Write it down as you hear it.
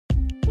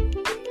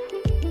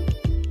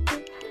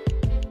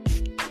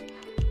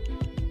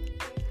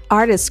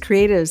Artists,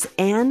 creatives,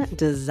 and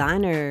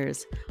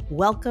designers,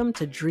 welcome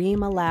to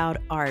Dream Aloud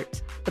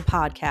Art, the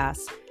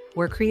podcast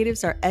where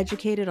creatives are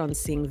educated on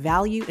seeing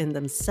value in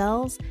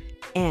themselves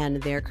and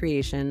their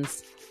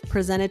creations.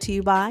 Presented to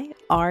you by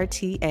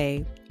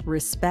RTA,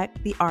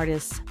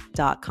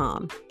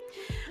 respecttheartist.com.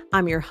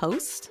 I'm your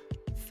host,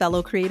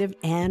 fellow creative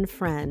and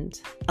friend,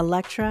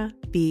 Electra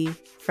B.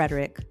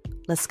 Frederick.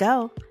 Let's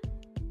go.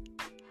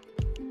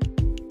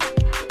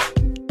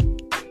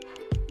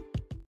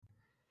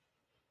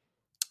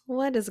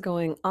 What is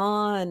going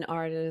on,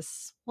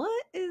 artists?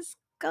 What is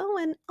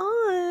going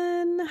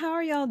on? How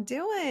are y'all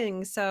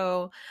doing?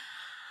 So,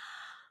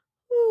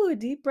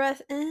 deep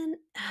breath in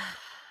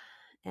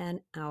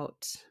and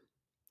out.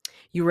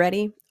 You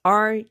ready?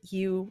 Are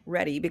you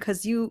ready?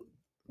 Because you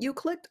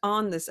clicked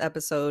on this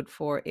episode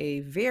for a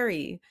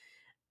very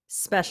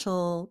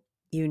special,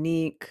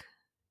 unique,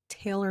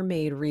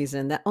 tailor-made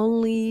reason that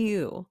only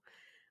you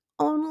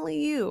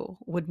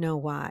would know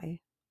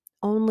why.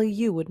 Only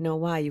you would know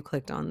why you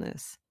clicked on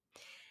this.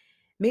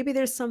 Maybe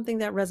there's something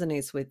that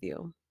resonates with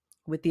you,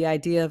 with the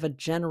idea of a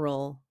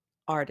general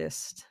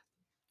artist,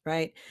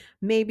 right?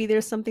 Maybe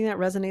there's something that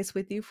resonates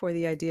with you for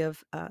the idea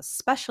of a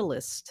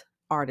specialist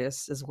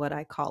artist, is what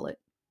I call it.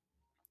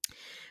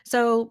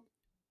 So,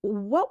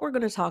 what we're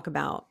going to talk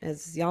about,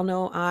 as y'all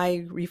know,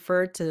 I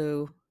refer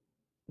to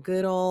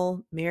good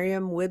old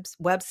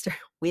Merriam-Webster's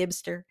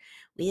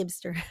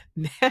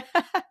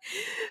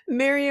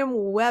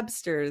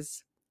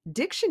Merriam-Webster's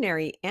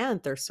dictionary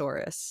and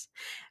thesaurus.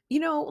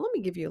 Let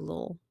me give you a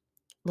little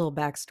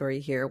backstory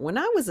here. When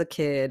I was a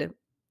kid,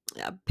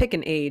 pick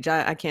an age.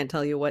 I can't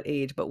tell you what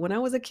age, but when I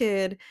was a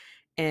kid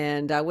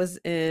and I was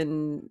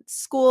in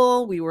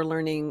school, we were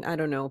learning, I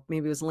don't know,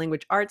 maybe it was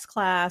language arts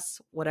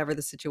class, whatever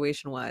the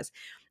situation was.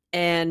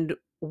 And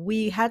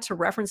we had to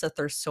reference a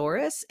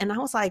thesaurus. And I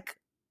was like,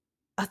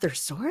 a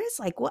thesaurus?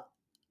 Like what?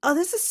 Oh,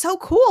 this is so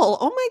cool.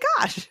 Oh my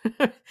gosh.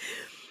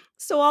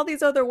 So all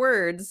these other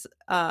words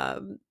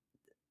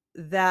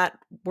that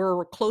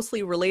were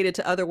closely related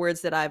to other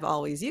words that I've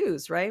always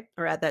used, right?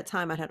 Or at that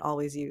time I had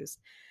always used.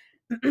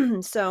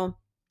 So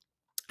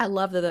I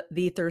love the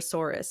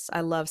thesaurus.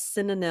 I love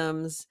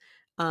synonyms.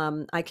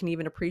 I can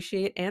even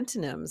appreciate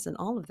antonyms and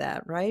all of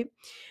that, right?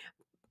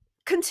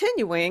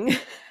 Continuing,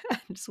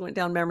 I just went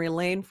down memory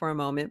lane for a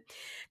moment.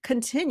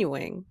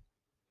 Continuing,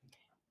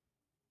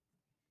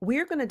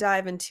 we're going to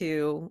dive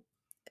into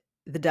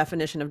the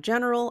definition of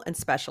general and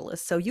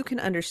specialist so you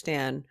can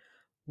understand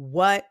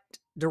what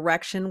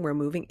direction we're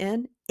moving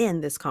in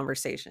this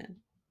conversation.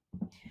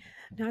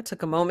 Now, I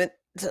took a moment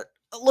to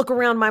look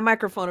around my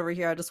microphone over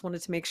here. I just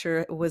wanted to make sure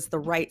it was the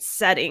right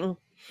setting.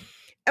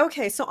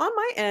 Okay, so on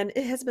my end,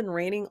 it has been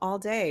raining all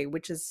day,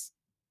 which is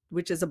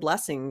a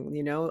blessing.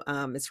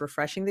 It's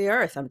refreshing the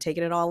earth. I'm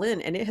taking it all in,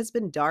 and it has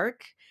been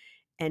dark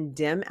and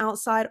dim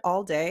outside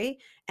all day,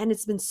 and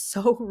it's been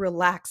so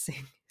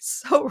relaxing.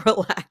 So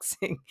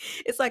relaxing.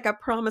 It's like I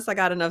promise I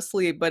got enough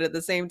sleep, but at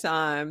the same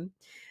time,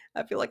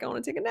 I feel like I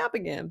want to take a nap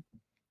again.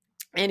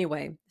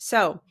 Anyway,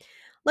 so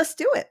let's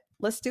do it.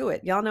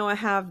 Y'all know I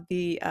have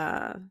the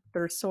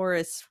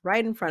thesaurus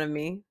right in front of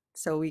me,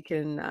 so we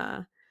can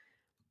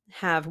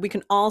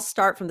all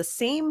start from the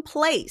same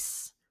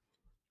place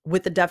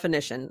with the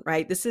definition,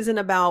 right? This isn't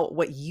about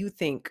what you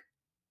think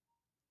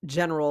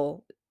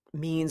general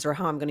means or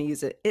how I'm going to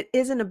use it. It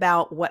isn't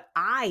about what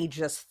I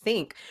just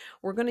think.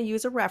 We're going to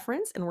use a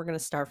reference and we're going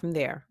to start from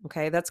there.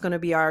 Okay. That's going to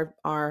be our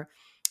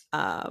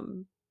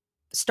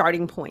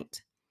starting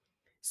point.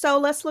 So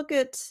let's look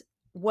at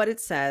what it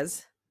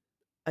says.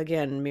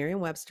 Again,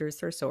 Merriam-Webster's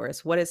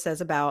thesaurus, what it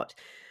says about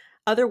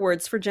other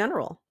words for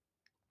general.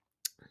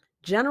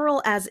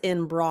 General as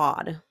in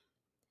broad.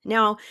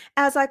 Now,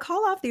 as I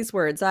call off these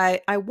words,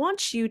 I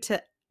want you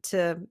to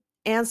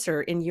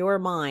answer in your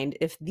mind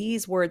if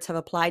these words have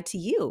applied to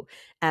you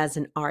as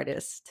an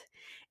artist.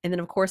 And then,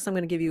 of course, I'm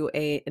going to give you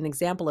an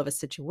example of a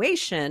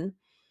situation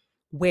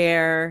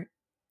where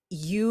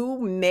you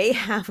may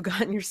have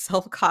gotten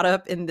yourself caught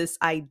up in this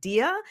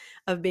idea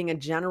of being a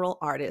general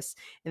artist.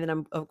 And then,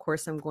 I'm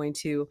going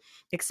to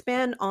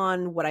expand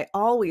on what I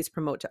always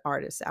promote to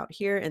artists out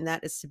here, and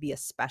that is to be a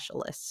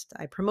specialist.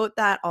 I promote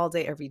that all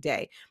day, every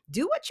day.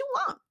 Do what you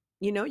want.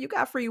 You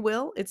got free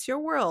will. It's your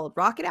world.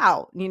 Rock it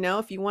out.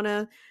 If you want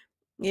to,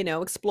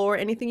 explore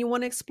anything you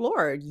want to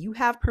explore, you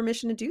have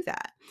permission to do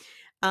that.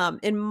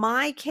 In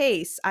my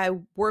case, I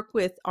work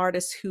with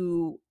artists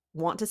who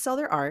want to sell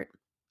their art.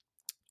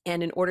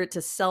 And in order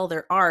to sell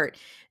their art,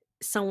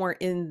 somewhere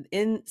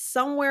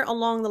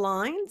along the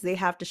lines, they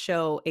have to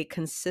show a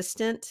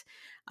consistent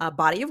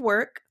body of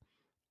work.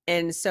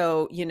 And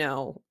so,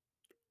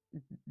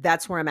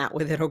 that's where I'm at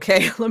with it.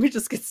 Okay. Let me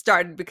just get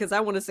started because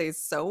I want to say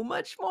so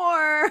much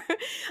more.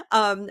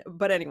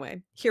 But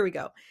anyway, here we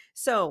go.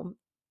 So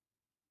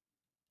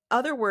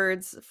other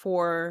words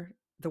for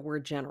the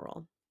word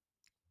general: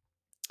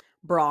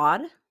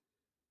 broad,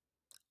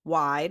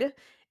 wide,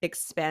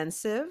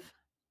 expansive.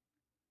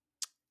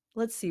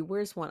 Let's see,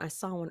 where's one? I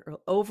saw one earlier.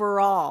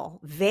 Overall,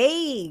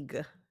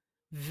 vague.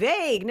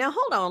 Now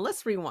hold on,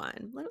 let's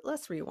rewind.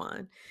 Let's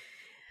rewind.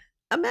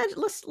 Imagine,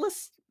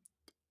 let's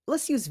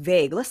let's use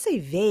vague. Let's say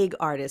vague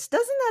artist.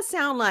 Doesn't that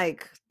sound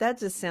like that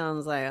just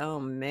sounds like, oh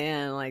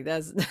man, like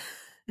that's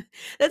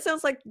that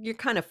sounds like you're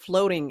kind of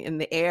floating in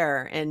the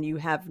air and you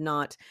have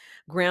not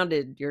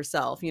grounded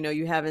yourself.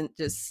 You haven't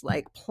just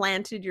like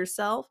planted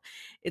yourself.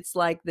 It's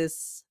like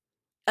this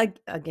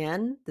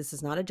again, this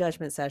is not a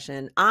judgment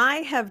session. I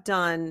have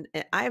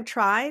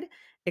tried,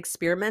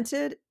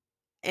 experimented,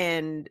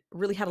 and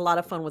really had a lot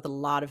of fun with a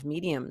lot of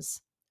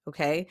mediums.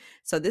 Okay.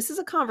 So this is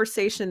a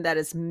conversation that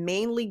is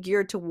mainly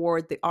geared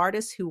toward the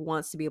artist who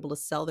wants to be able to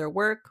sell their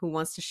work, who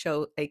wants to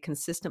show a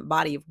consistent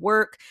body of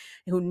work,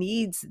 who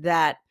needs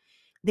that.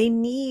 They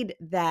need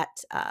that,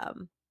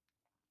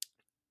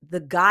 the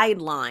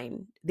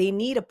guideline. They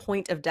need a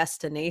point of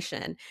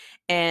destination.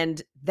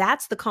 And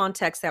that's the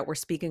context that we're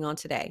speaking on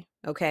today.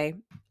 Okay.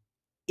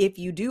 If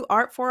you do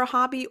art for a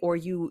hobby or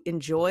you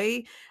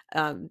enjoy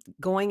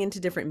going into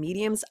different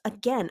mediums,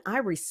 again, I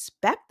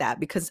respect that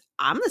because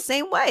I'm the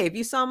same way. If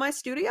you saw my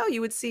studio,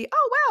 you would see,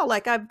 oh, wow,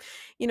 like I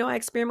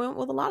experiment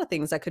with a lot of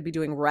things. I could be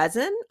doing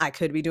resin, I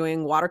could be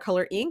doing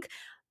watercolor ink.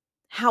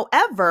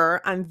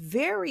 However, I'm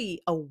very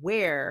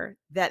aware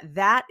that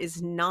that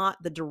is not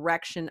the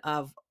direction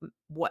of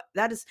what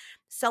that is.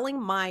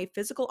 Selling my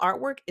physical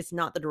artwork is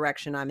not the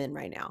direction I'm in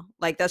right now.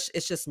 Like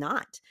it's just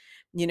not,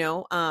 you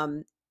know.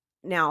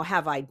 Now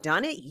have I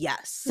done it?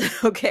 Yes.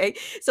 Okay.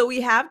 So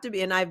we have to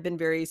be, and I've been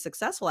very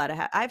successful at it.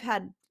 I've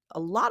had a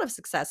lot of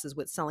successes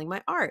with selling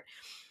my art.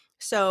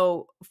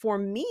 So for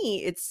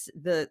me, it's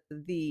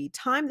the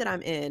time that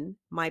I'm in,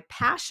 my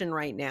passion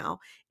right now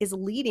is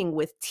leading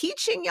with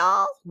teaching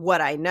y'all what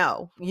I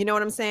know. You know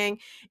what I'm saying?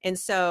 And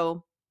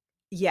so,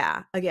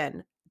 yeah,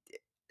 again,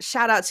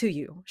 shout out to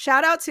you.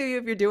 Shout out to you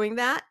if you're doing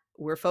that.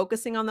 We're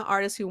focusing on the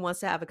artist who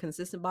wants to have a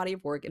consistent body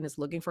of work and is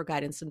looking for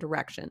guidance and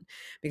direction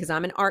because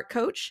I'm an art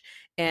coach.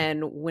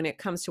 And when it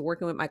comes to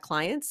working with my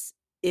clients,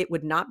 it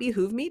would not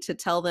behoove me to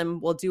tell them,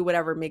 well, do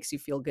whatever makes you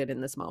feel good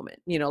in this moment.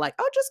 Like,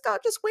 oh, just go,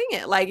 just wing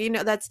it. Like,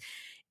 that's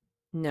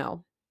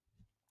no.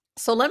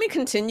 So let me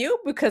continue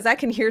because I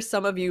can hear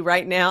some of you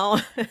right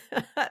now.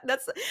 I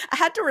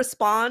had to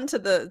respond to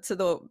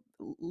the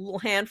little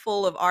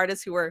handful of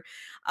artists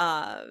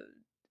uh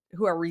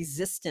who are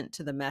resistant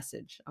to the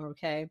message.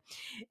 Okay.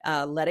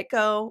 Let it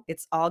go.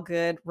 It's all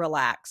good.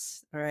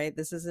 Relax. All right.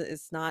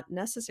 It's not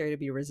necessary to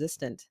be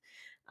resistant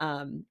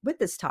with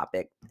this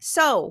topic.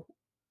 So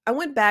I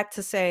went back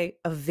to say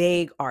a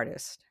vague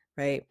artist,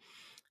 right?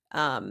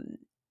 Um,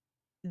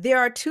 there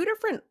are two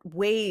different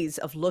ways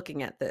of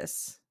looking at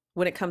this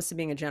when it comes to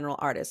being a general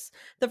artist.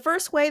 The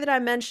first way that I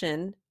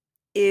mentioned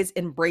is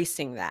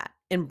embracing that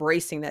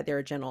they're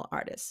a general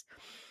artist.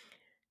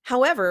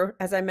 However,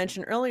 as I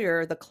mentioned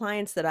earlier, the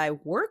clients that I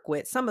work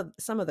with, some of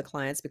the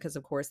clients, because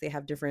of course they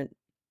have different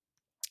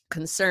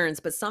concerns,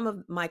 but some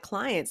of my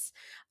clients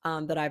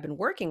that I've been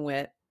working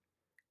with,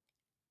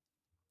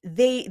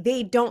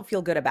 they don't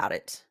feel good about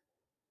it.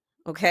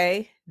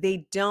 Okay,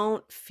 they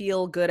don't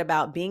feel good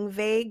about being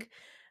vague,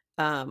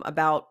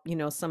 about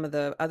some of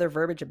the other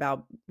verbiage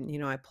about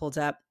I pulled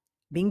up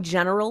being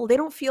general. They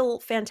don't feel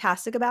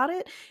fantastic about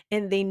it,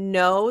 and they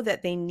know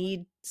that they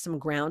need some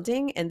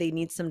grounding and they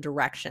need some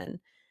direction.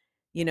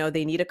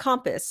 They need a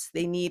compass,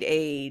 they need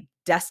a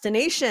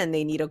destination,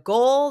 they need a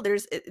goal.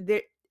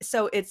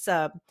 So it's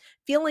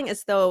feeling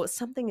as though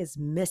something is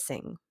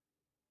missing,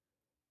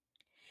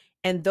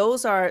 and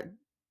those are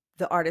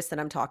the artists that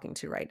I'm talking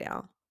to right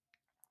now.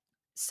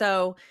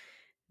 So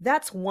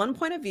that's one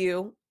point of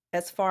view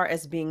as far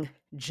as being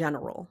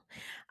general.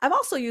 I've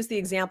also used the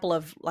example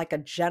of like a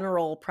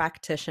general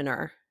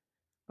practitioner,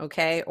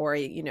 okay? Or,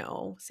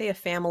 say a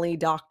family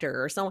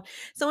doctor or someone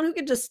who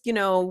could just,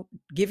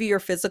 give you your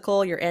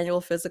physical, your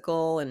annual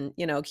physical and,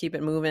 keep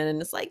it moving.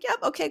 And it's like, yep,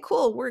 okay,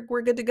 cool.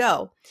 We're good to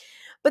go.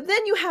 But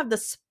then you have the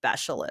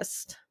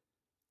specialist.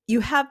 You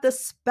have the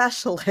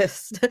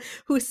specialist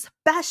who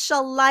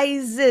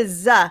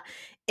specializes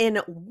in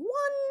one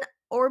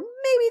or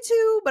maybe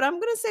two, but I'm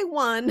going to say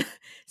one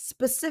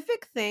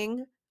specific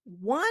thing,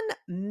 one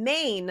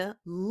main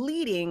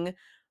leading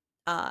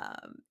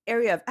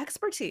area of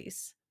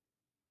expertise.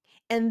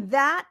 And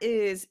that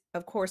is,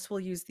 of course, we'll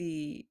use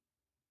the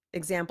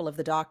example of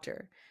the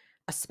doctor,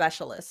 a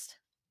specialist.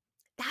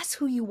 That's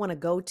who you want to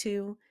go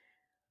to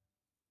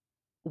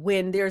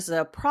when there's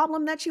a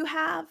problem that you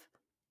have,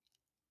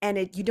 and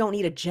you don't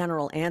need a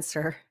general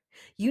answer.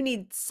 You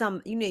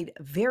need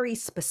very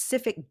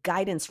specific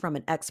guidance from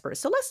an expert.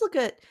 So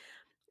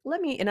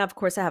and of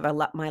course I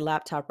have my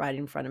laptop right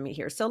in front of me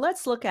here. So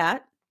let's look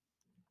at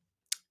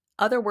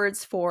other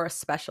words for a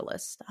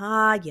specialist.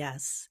 Ah,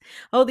 yes.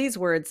 Oh, these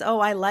words. Oh,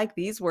 I like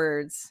these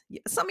words.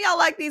 Some of y'all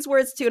like these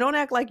words too. Don't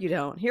act like you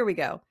don't. Here we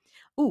go.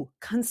 Ooh,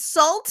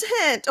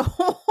 consultant.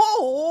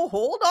 Oh,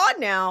 hold on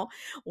now.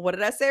 What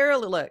did I say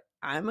earlier? Look,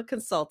 I'm a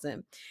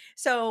consultant.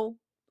 So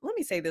let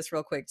me say this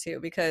real quick too,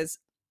 because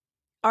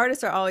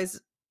artists are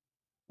always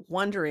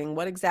wondering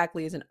what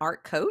exactly is an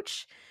art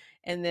coach.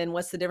 And then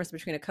what's the difference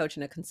between a coach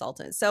and a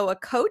consultant? So a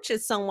coach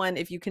is someone,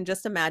 if you can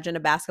just imagine a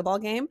basketball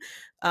game,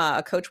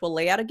 a coach will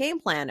lay out a game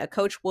plan. A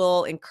coach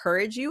will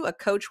encourage you. A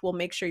coach will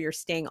make sure you're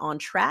staying on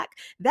track.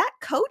 That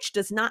coach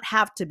does not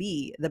have to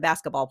be the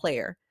basketball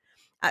player.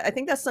 I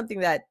think that's something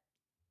that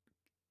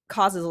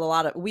causes a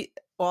lot of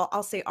well,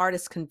 I'll say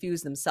artists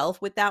confuse themselves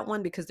with that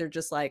one because they're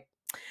just like,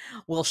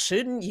 well,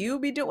 shouldn't you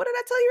be doing, what did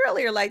I tell you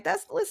earlier? Like,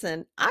 that's,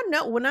 listen, I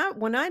know when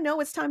I know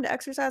it's time to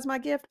exercise my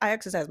gift, I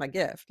exercise my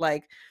gift.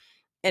 Like,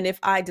 and if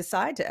I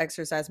decide to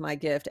exercise my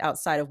gift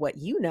outside of what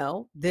you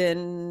know,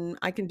 then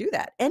I can do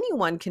that.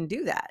 Anyone can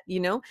do that, you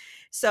know?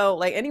 So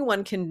like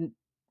anyone can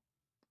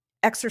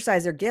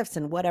exercise their gifts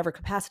in whatever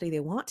capacity they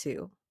want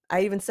to.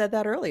 I even said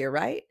that earlier,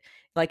 right?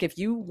 Like if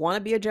you want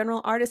to be a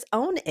general artist,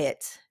 own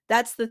it.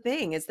 That's the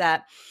thing, is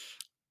that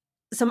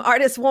some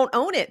artists won't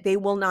own it. They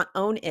will not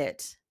own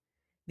it.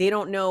 They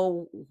don't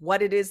know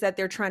what it is that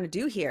they're trying to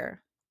do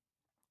here.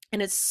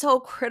 And it's so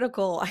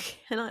critical. I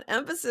cannot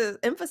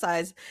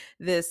emphasize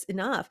this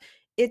enough.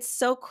 It's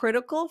so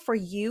critical for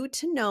you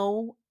to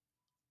know,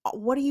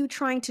 what are you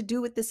trying to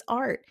do with this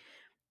art?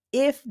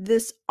 If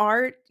this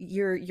art,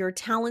 your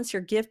talents,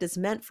 your gift is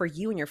meant for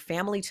you and your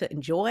family to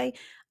enjoy,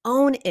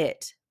 own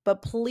it.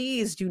 But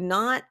please do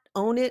not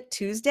own it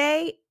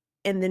Tuesday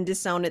and then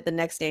disown it the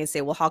next day and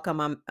say, well, how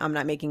come I'm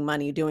not making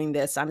money doing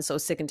this? I'm so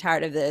sick and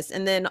tired of this.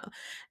 And then,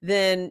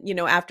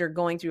 after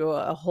going through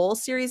a whole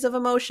series of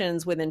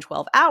emotions within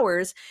 12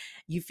 hours,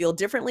 you feel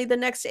differently the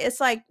next day. It's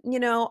like,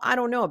 I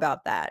don't know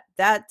about that.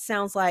 That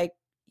sounds like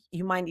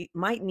you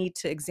might need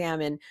to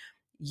examine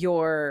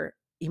your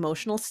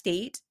emotional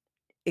state,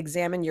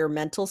 examine your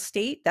mental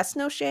state. That's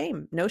no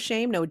shame, no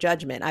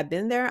judgment. I've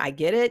been there. I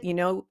get it.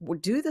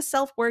 Do the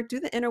self work, do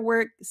the inner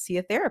work, see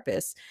a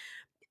therapist.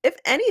 If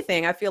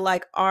anything, I feel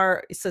like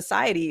our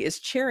society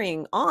is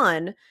cheering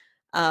on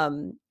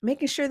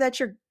making sure that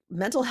your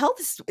mental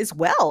health is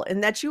well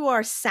and that you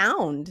are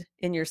sound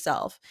in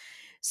yourself.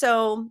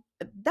 So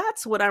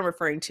that's what I'm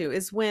referring to,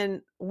 is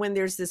when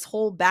there's this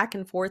whole back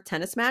and forth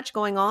tennis match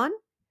going on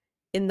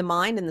in the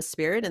mind and the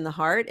spirit and the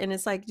heart, and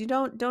it's like, you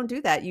don't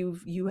do that.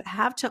 You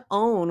have to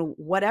own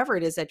whatever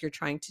it is that you're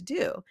trying to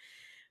do.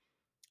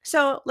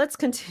 So let's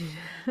continue.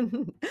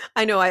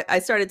 I know I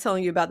started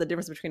telling you about the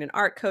difference between an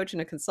art coach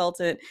and a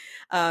consultant,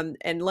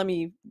 and let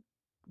me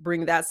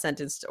bring that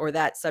sentence or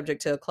that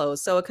subject to a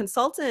close. So a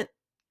consultant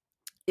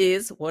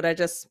is what I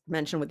just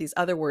mentioned with these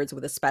other words,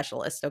 with a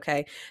specialist.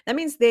 Okay. That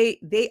means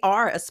they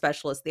are a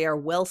specialist. They are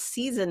well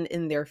seasoned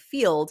in their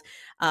field,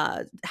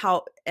 and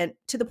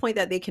to the point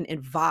that they can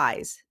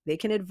advise. They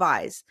can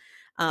advise.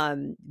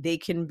 They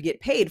can get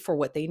paid for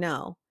what they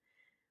know.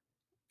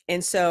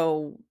 And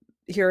so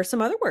here are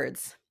some other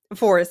words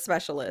for a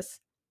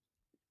specialist.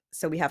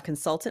 So we have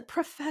consultant,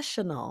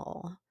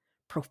 professional,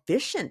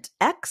 proficient,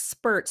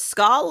 expert,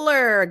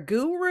 scholar,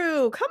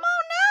 guru. Come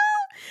on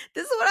now.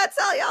 This is what I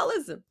tell y'all.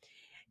 Listen,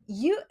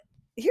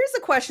 here's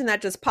a question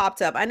that just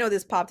popped up. I know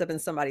this popped up in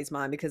somebody's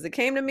mind because it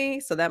came to me.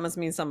 So that must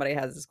mean somebody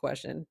has this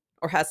question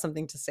or has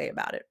something to say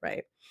about it,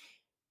 right?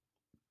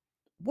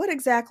 What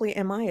exactly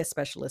am I a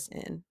specialist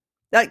in?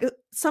 Like,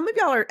 some of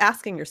y'all are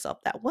asking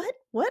yourself that. What?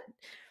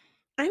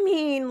 I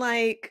mean,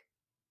 like,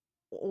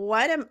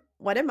 what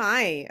am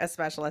I a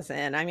specialist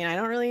in? I mean, I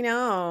don't really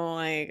know.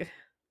 Like,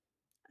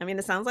 I mean,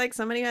 it sounds like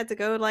somebody had to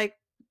go, like,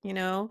 you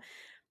know,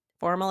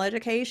 formal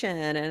education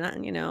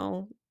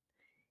and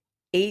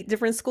 8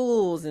 different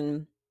schools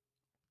and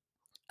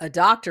a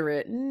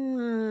doctorate.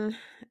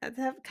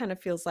 That kind of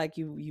feels like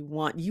you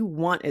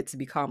want it to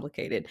be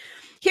complicated.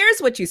 Here's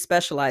what you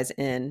specialize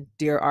in,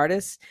 dear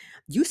artists.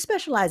 You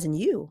specialize in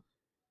you.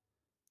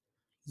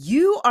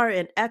 You are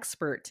an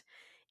expert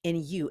in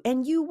you,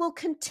 and you will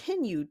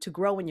continue to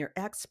grow in your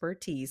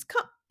expertise.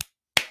 Come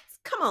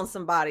on,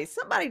 somebody.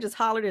 Somebody just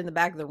hollered in the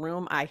back of the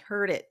room. I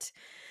heard it.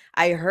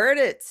 I heard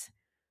it.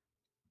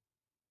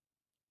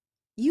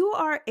 You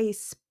are a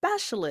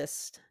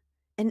specialist,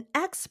 an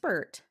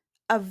expert,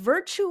 a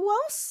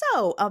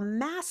virtuoso, a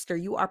master.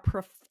 You are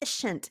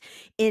proficient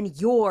in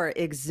your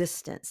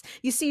existence.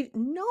 You see,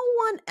 no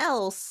one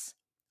else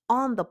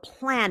on the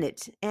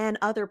planet and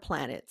other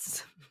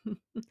planets,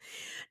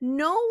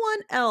 no one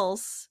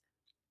else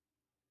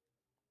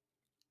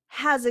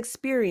has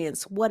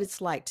experienced what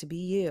it's like to be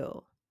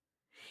you.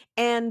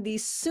 And the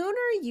sooner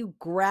you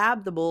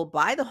grab the bull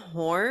by the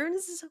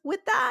horns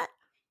with that,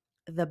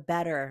 the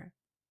better.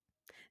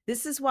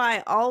 This is why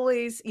I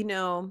always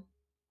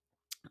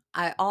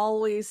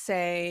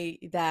say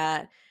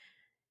that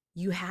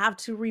you have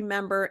to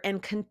remember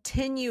and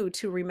continue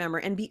to remember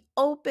and be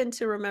open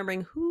to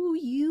remembering who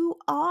you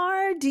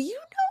are. Do you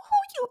know who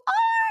you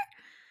are?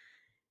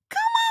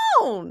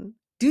 Come on.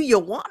 Do you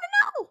want to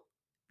know?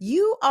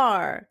 You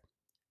are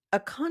a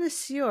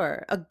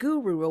connoisseur, a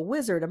guru, a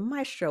wizard, a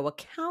maestro, a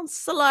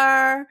counselor.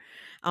 I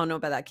don't know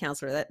about that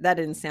counselor. That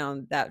didn't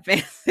sound that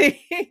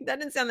fancy. That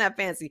didn't sound that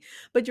fancy.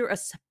 But you're a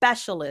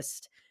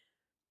specialist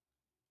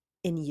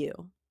in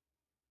you.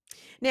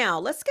 Now,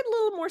 let's get a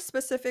little more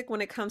specific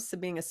when it comes to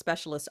being a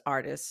specialist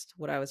artist,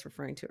 what I was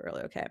referring to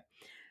earlier. Okay.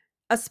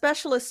 A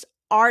specialist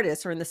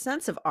artist, or in the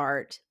sense of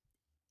art,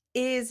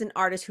 is an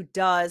artist who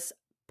does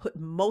put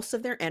most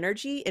of their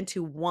energy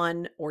into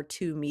one or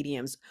two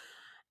mediums.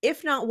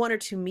 If not one or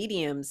two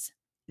mediums,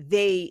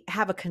 they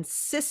have a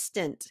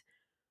consistent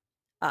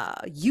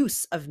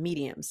use of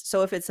mediums.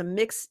 So if it's a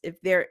mix,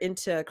 if they're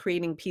into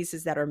creating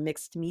pieces that are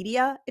mixed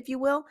media, if you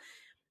will,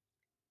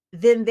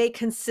 then they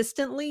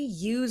consistently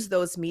use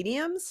those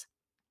mediums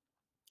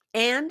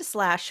and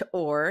slash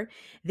or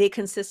they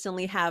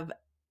consistently have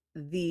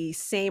the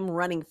same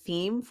running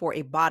theme for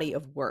a body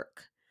of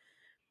work.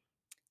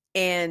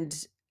 And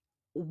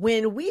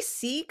when we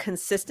see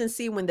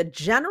consistency, when the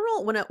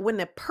general when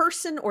a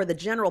person or the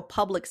general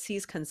public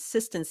sees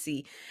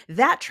consistency,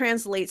 that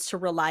translates to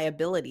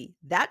reliability.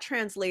 That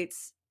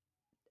translates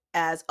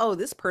as, oh,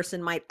 this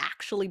person might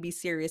actually be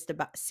serious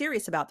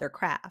about their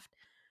craft.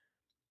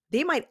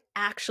 They might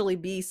actually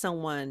be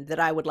someone that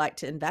I would like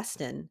to invest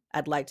in.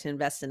 I'd like to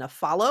invest in a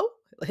follow,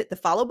 hit the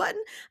follow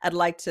button. I'd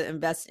like to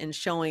invest in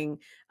showing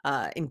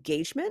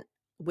engagement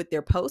with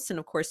their posts. And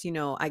of course, you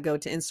know, I go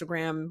to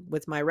Instagram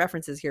with my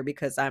references here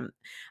because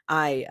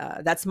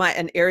that's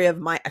an area of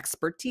my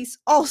expertise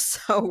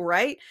also,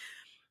 right?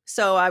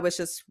 So I was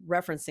just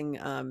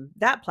referencing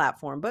that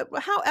platform. But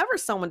however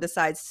someone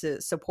decides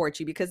to support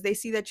you because they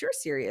see that you're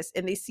serious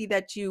and they see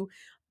that you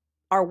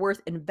are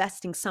worth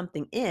investing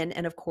something in,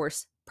 and of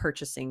course,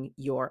 purchasing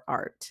your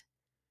art.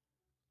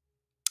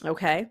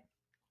 Okay.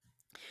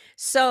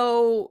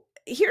 So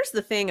here's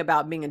the thing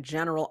about being a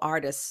general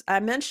artist. I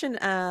mentioned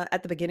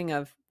at the beginning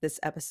of this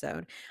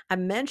episode, I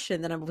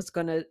mentioned that I was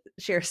going to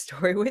share a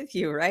story with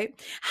you,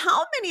 right?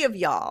 How many of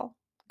y'all,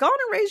 go on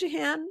and raise your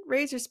hand,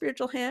 raise your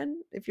spiritual hand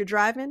if you're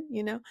driving,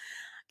 you know,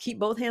 keep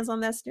both hands on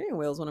that steering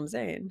wheel is what I'm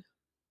saying.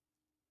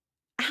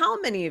 How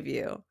many of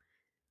you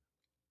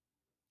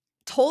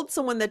told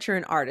someone that you're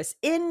an artist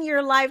in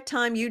your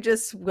lifetime? You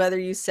just, whether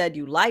you said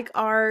you like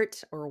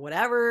art or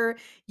whatever,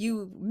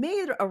 you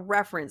made a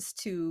reference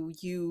to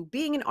you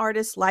being an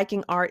artist,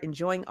 liking art,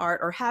 enjoying art,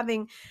 or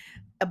having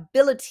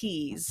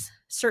abilities,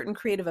 certain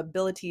creative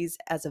abilities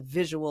as a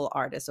visual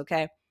artist.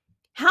 Okay.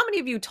 How many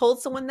of you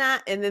told someone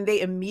that and then they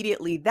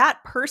immediately,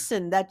 that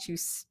person that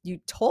you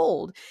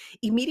told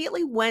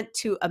immediately went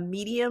to a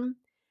medium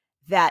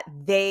that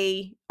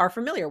they are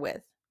familiar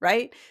with,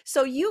 right?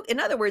 So you, in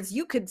other words,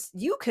 you could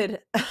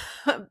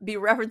be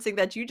referencing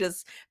that you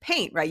just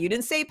paint, right? You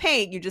didn't say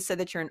paint, you just said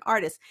that you're an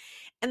artist.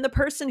 And the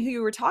person who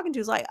you were talking to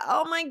is like,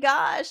 "Oh my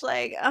gosh,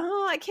 like,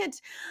 oh, I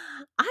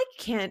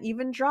can't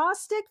even draw a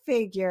stick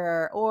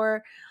figure,"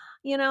 or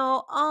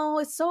 "Oh,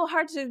 it's so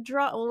hard to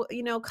draw,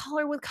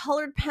 color with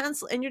colored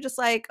pencil." And you're just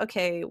like,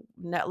 "Okay,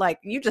 no," like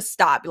you just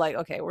stop. You're like,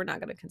 "Okay, we're not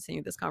going to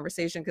continue this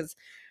conversation because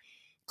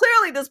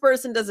clearly this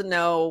person doesn't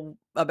know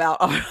about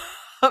art,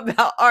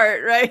 about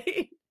art,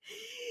 right?"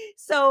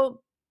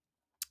 So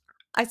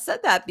I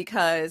said that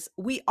because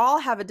we all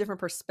have a different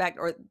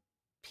perspective, or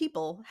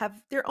people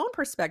have their own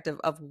perspective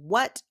of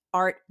what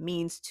art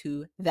means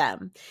to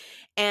them.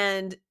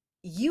 And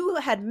you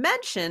had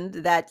mentioned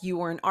that you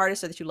were an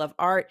artist or that you love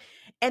art.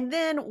 And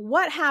then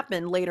what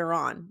happened later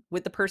on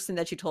with the person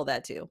that you told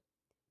that to?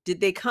 Did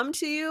they come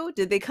to you?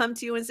 Did they come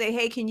to you and say,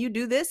 "Hey, can you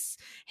do this?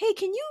 Hey,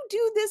 can you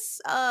do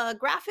this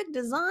graphic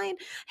design?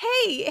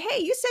 Hey,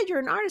 you said you're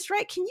an artist,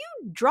 right? Can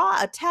you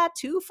draw a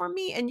tattoo for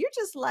me?" And you're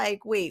just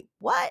like, "Wait,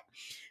 what?"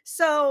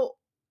 So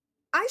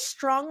I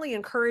strongly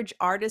encourage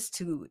artists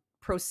to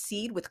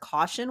proceed with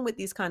caution with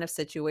these kind of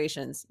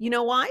situations. You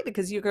know why?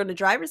 Because you're going to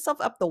drive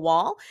yourself up the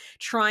wall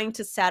trying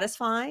to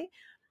satisfy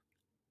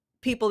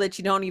people that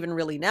you don't even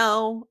really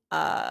know,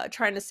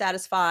 trying to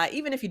satisfy,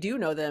 even if you do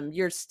know them,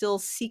 you're still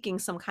seeking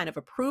some kind of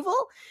approval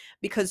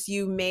because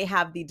you may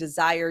have the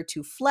desire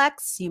to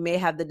flex, you may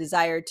have the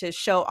desire to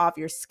show off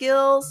your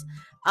skills.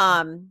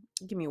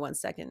 Give me 1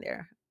 second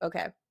there.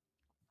 Okay.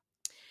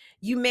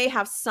 You may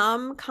have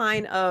some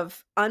kind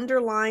of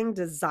underlying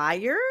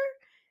desire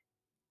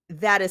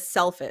that is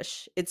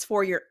selfish. It's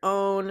for your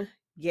own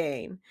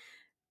gain.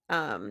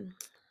 1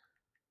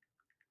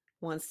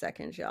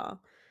 second, y'all.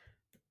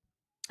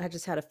 I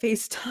just had a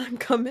FaceTime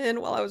come in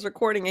while I was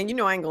recording, and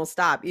I ain't gonna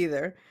stop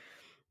either.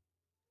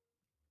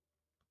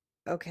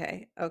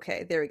 Okay,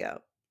 there we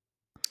go.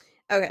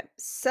 Okay,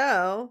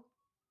 so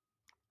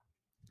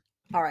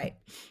all right.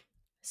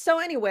 So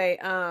anyway,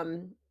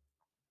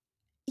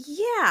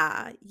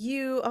 yeah,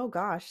 oh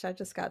gosh, I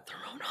just got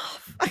thrown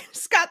off. I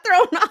just got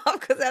thrown off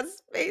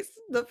because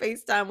the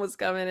FaceTime was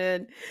coming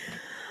in.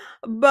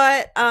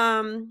 But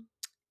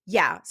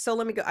yeah, so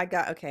let me go.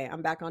 Okay,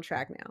 I'm back on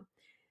track now.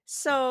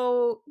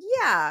 So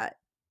yeah,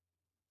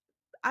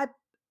 I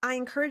I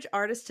encourage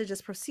artists to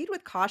just proceed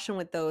with caution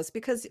with those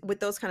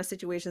kind of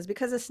situations,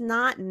 because it's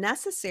not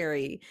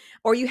necessary.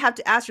 Or you have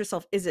to ask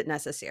yourself, is it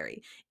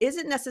necessary? Is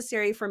it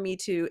necessary for me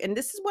to, and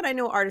this is what I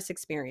know artists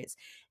experience.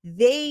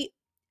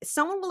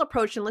 Someone will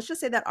approach, and let's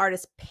just say that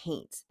artist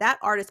paints. That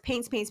artist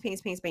paints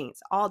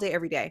all day,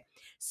 every day.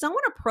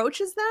 Someone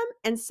approaches them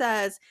and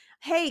says,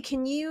 "Hey,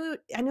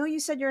 I know you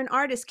said you're an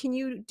artist. Can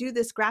you do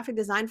this graphic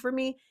design for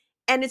me?"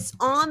 And it's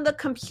on the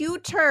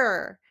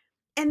computer.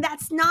 And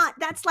that's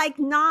like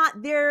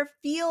not their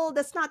field,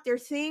 that's not their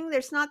thing,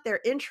 that's not their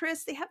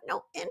interest. They have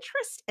no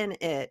interest in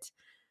it.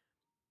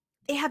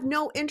 They have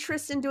no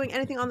interest in doing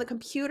anything on the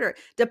computer.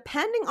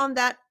 Depending on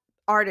that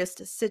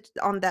artist's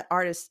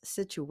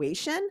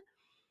situation,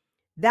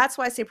 that's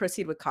why I say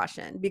proceed with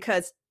caution,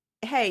 because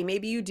hey,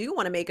 maybe you do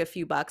want to make a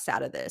few bucks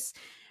out of this.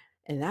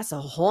 And that's a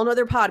whole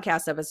nother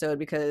podcast episode,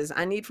 because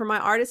I need, for my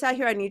artists out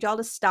here, I need y'all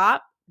to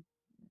stop.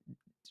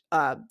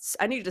 I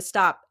need you to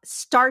stop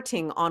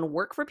starting on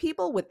work for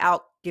people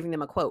without giving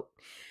them a quote.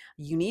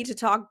 You need to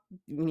talk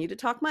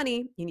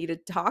money. You need to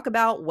talk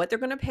about what they're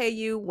going to pay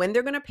you, when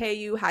they're going to pay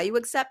you, how you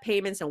accept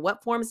payments, and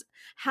what forms,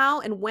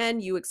 how and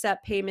when you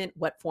accept payment,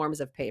 what forms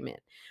of payment.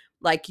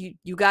 Like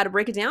you got to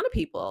break it down to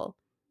people,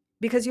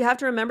 because you have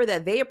to remember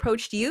that they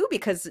approached you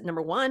because,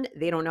 number one,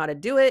 they don't know how to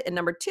do it, and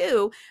number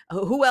two,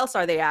 who else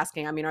are they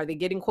asking? I mean, are they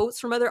getting quotes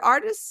from other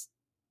artists?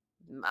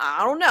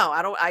 I don't know.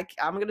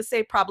 I'm going to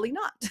say probably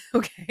not.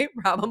 Okay.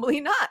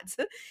 Probably not.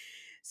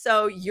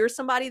 So you're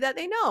somebody that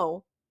they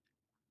know.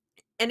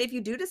 And if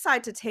you do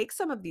decide to take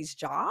some of these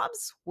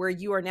jobs where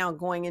you are now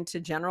going into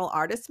general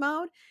artist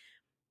mode,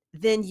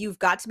 then you've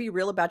got to be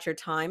real about your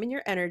time and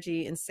your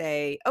energy and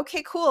say,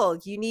 okay, cool.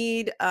 You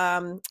need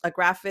a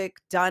graphic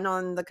done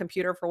on the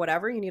computer for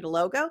whatever. You need a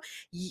logo.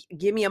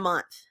 Give me a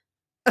month.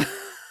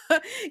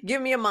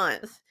 Give me a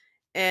month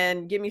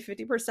and give me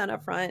 50%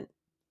 up front.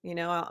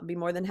 I'll be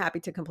more than happy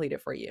to complete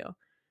it for you.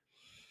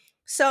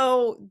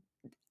 So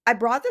I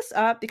brought this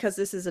up because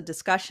this is a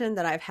discussion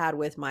that I've had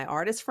with my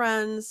artist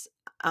friends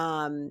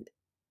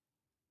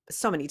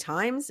so many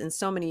times, in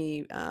so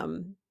many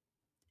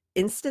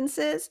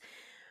instances.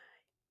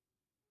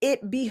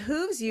 It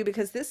behooves you,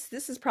 because this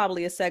is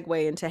probably a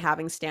segue into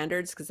having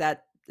standards, because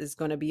that is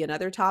going to be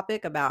another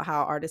topic about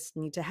how artists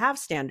need to have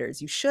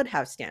standards. You should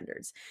have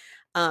standards.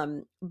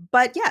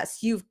 But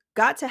yes, you've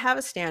got to have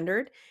a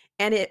standard,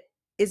 and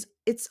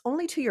it's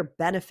only to your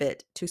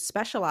benefit to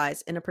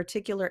specialize in a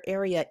particular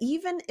area,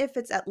 even if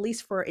it's at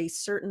least for a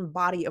certain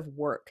body of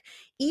work.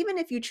 Even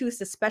if you choose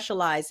to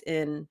specialize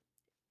in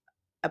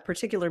a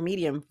particular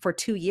medium for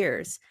 2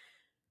 years.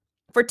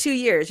 For 2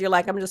 years, you're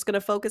like, I'm just going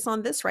to focus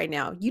on this right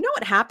now. You know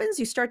what happens?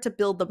 You start to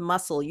build the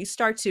muscle. You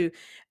start to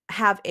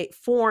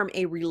form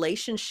a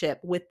relationship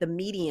with the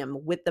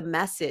medium, with the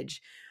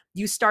message.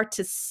 You start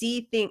to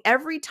see things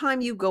every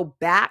time you go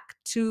back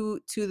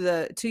to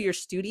your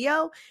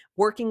studio,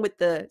 working with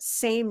the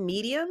same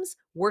mediums,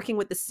 working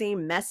with the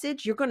same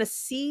message. You're going to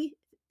see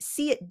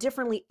it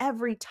differently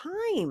every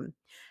time.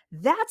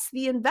 That's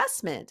the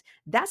investment.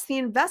 That's the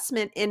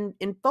investment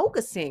in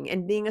focusing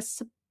and being a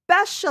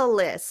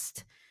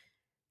specialist.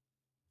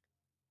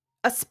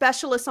 A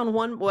specialist on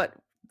one, what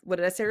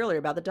did I say earlier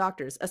about the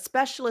doctors? A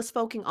specialist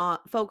a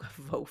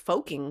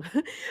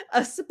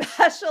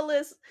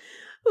specialist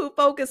who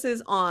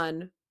focuses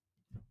on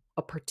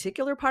a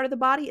particular part of the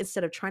body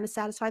instead of trying to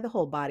satisfy the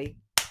whole body.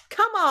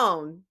 Come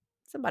on.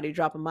 Somebody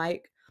drop a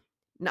mic.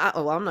 I'm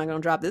not going to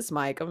drop this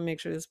mic. I'm going to make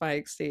sure this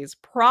mic stays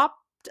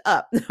propped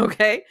up.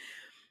 Okay.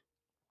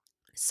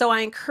 So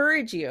I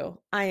encourage you,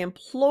 I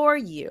implore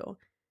you,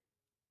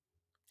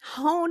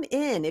 hone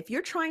in. If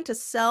you're trying to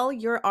sell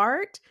your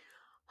art,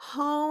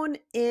 hone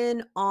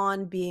in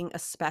on being a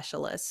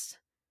specialist.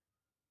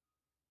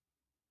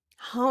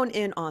 Hone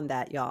in on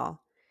that, y'all.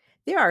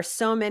 There are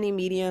so many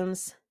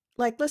mediums.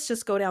 Like, let's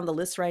just go down the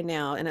list right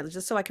now, and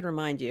just so I can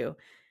remind you: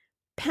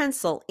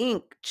 pencil,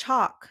 ink,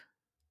 chalk,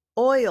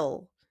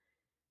 oil,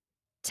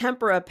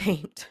 tempera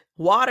paint,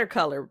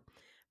 watercolor,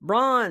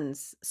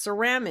 bronze,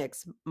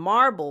 ceramics,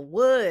 marble,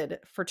 wood,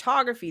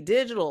 photography,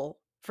 digital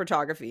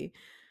photography.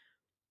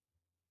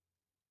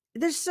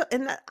 There's so,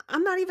 and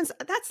I'm not even,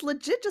 that's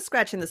legit just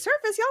scratching the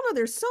surface. Y'all know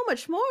there's so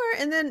much more.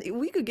 And then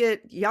we could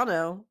get, y'all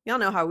know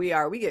how we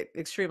are. We get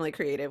extremely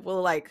creative.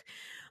 We'll like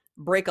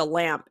break a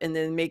lamp and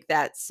then make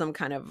that some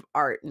kind of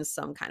art in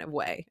some kind of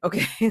way.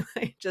 Okay.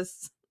 Like,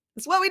 just,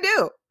 it's what we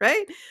do.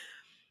 Right.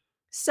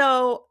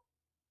 So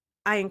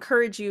I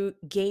encourage you,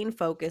 gain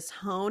focus,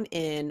 hone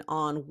in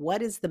on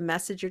what is the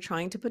message you're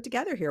trying to put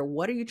together here.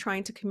 What are you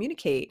trying to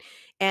communicate?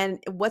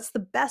 And what's the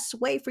best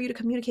way for you to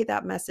communicate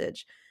that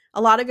message?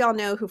 A lot of y'all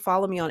know, who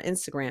follow me on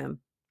Instagram,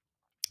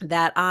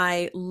 that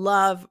I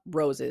love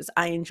roses.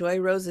 I enjoy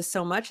roses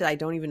so much that I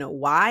don't even know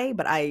why,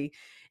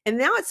 and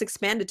now it's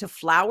expanded to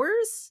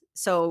flowers.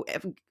 So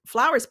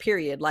flowers,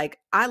 period. Like,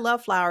 I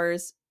love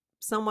flowers.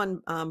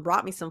 Someone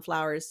brought me some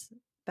flowers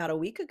about a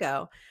week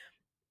ago.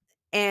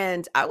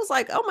 And I was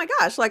like, oh my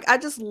gosh, like, I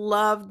just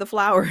love the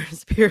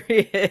flowers,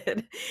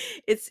 period.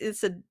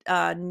 It's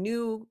a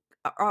new,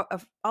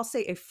 I'll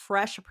say a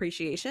fresh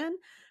appreciation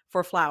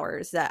for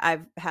flowers that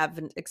I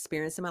haven't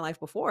experienced in my life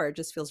before. It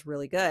just feels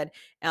really good.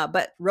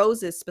 But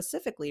roses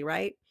specifically,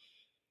 right?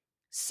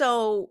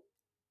 So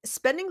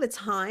spending the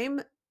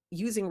time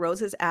using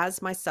roses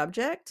as my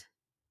subject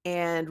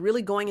and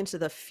really going into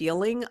the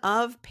feeling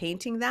of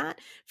painting that,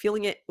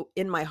 feeling it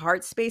in my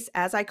heart space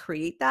as I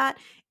create that,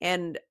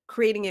 and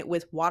creating it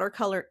with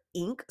watercolor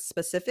ink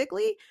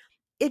specifically,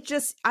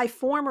 I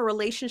form a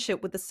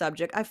relationship with the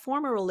subject. I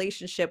form a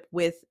relationship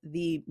with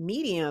the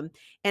medium,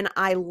 and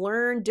I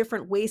learn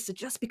different ways to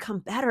just become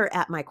better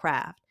at my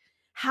craft.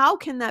 How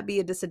can that be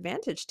a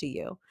disadvantage to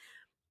you?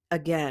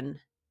 Again,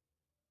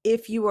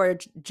 if you are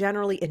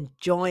generally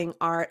enjoying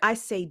art, I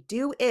say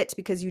do it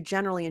because you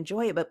generally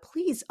enjoy it, but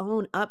please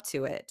own up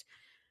to it.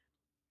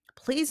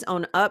 Please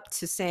own up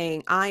to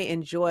saying, I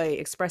enjoy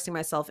expressing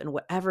myself in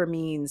whatever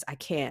means I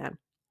can.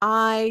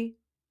 I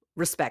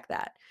respect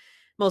that,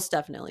 most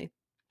definitely.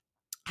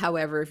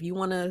 However, if you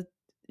want to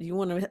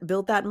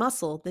build that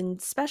muscle, then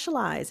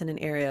specialize in an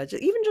area.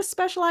 Even just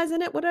specialize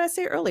in it. What did I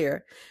say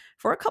earlier?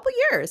 For a couple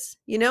years,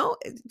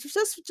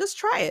 just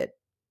try it.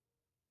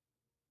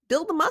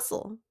 Build the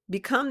muscle.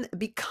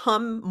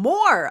 Become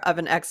more of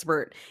an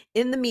expert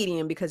in the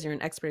medium because you're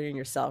an expert in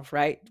yourself,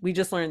 right? We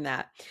just learned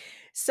that.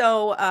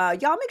 So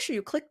y'all make sure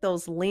you click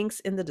those links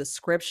in the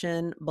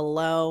description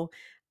below.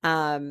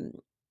 Um,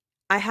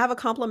 I have a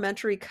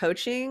complimentary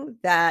coaching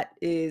that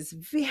is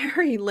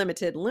very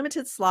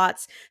limited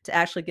slots to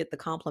actually get the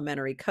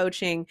complimentary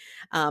coaching,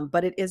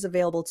 but it is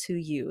available to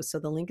you. So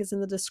the link is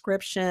in the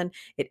description.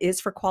 It is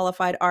for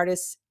qualified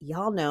artists.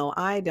 Y'all know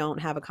I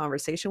don't have a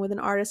conversation with an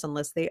artist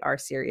unless they are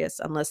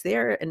serious, unless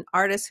they're an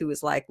artist who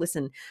is like,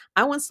 listen,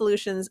 I want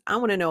solutions. I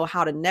want to know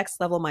how to next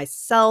level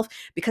myself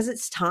because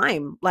it's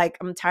time. Like,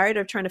 I'm tired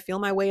of trying to feel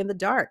my way in the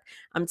dark.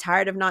 I'm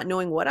tired of not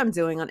knowing what I'm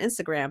doing on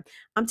Instagram.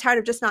 I'm tired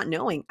of just not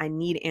knowing. I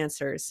need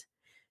answers.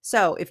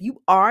 So if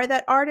you are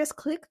that artist,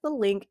 click the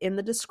link in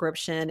the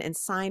description and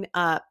sign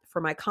up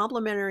for my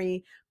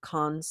complimentary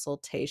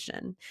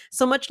consultation.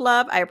 So much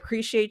love. I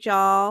appreciate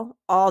y'all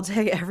all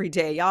day, every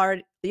day.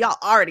 Y'all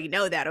already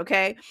know that,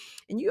 okay?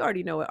 And you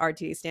already know what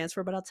RTA stands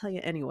for, but I'll tell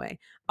you anyway.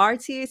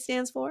 RTA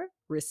stands for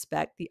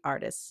Respect the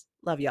Artist.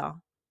 Love y'all.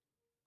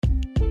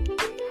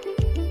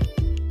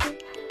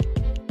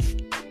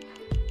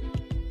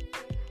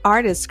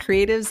 Artists,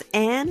 creatives,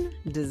 and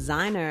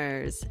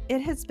designers. It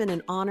has been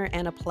an honor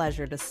and a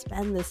pleasure to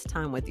spend this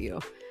time with you.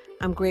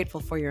 I'm grateful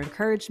for your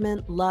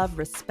encouragement, love,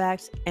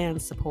 respect,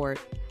 and support.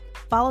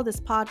 Follow this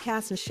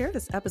podcast and share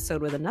this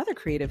episode with another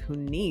creative who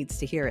needs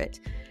to hear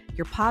it.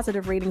 Your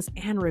positive ratings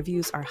and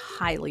reviews are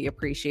highly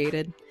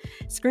appreciated.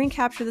 Screen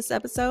capture this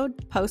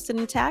episode, post it,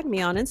 and tag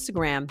me on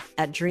Instagram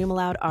at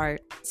DreamAloudArt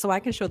so I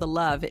can show the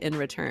love in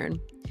return.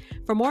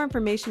 For more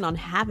information on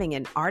having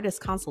an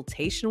artist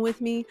consultation with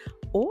me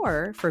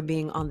or for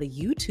being on the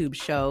YouTube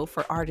show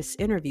for artist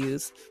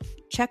interviews,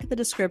 check the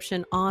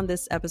description on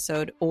this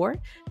episode or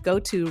go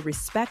to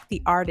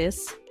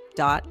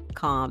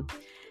respecttheartist.com.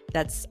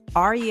 That's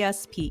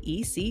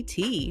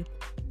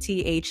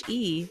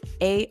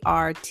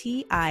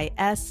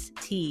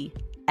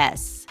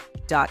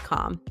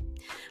RespecttheArtists.com.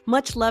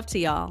 Much love to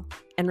y'all.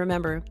 And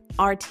remember,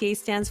 RTA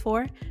stands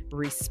for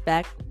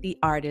Respect the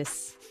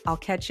Artists. I'll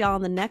catch y'all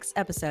on the next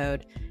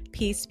episode.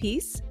 Peace,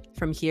 peace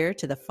from here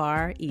to the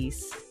Far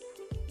East.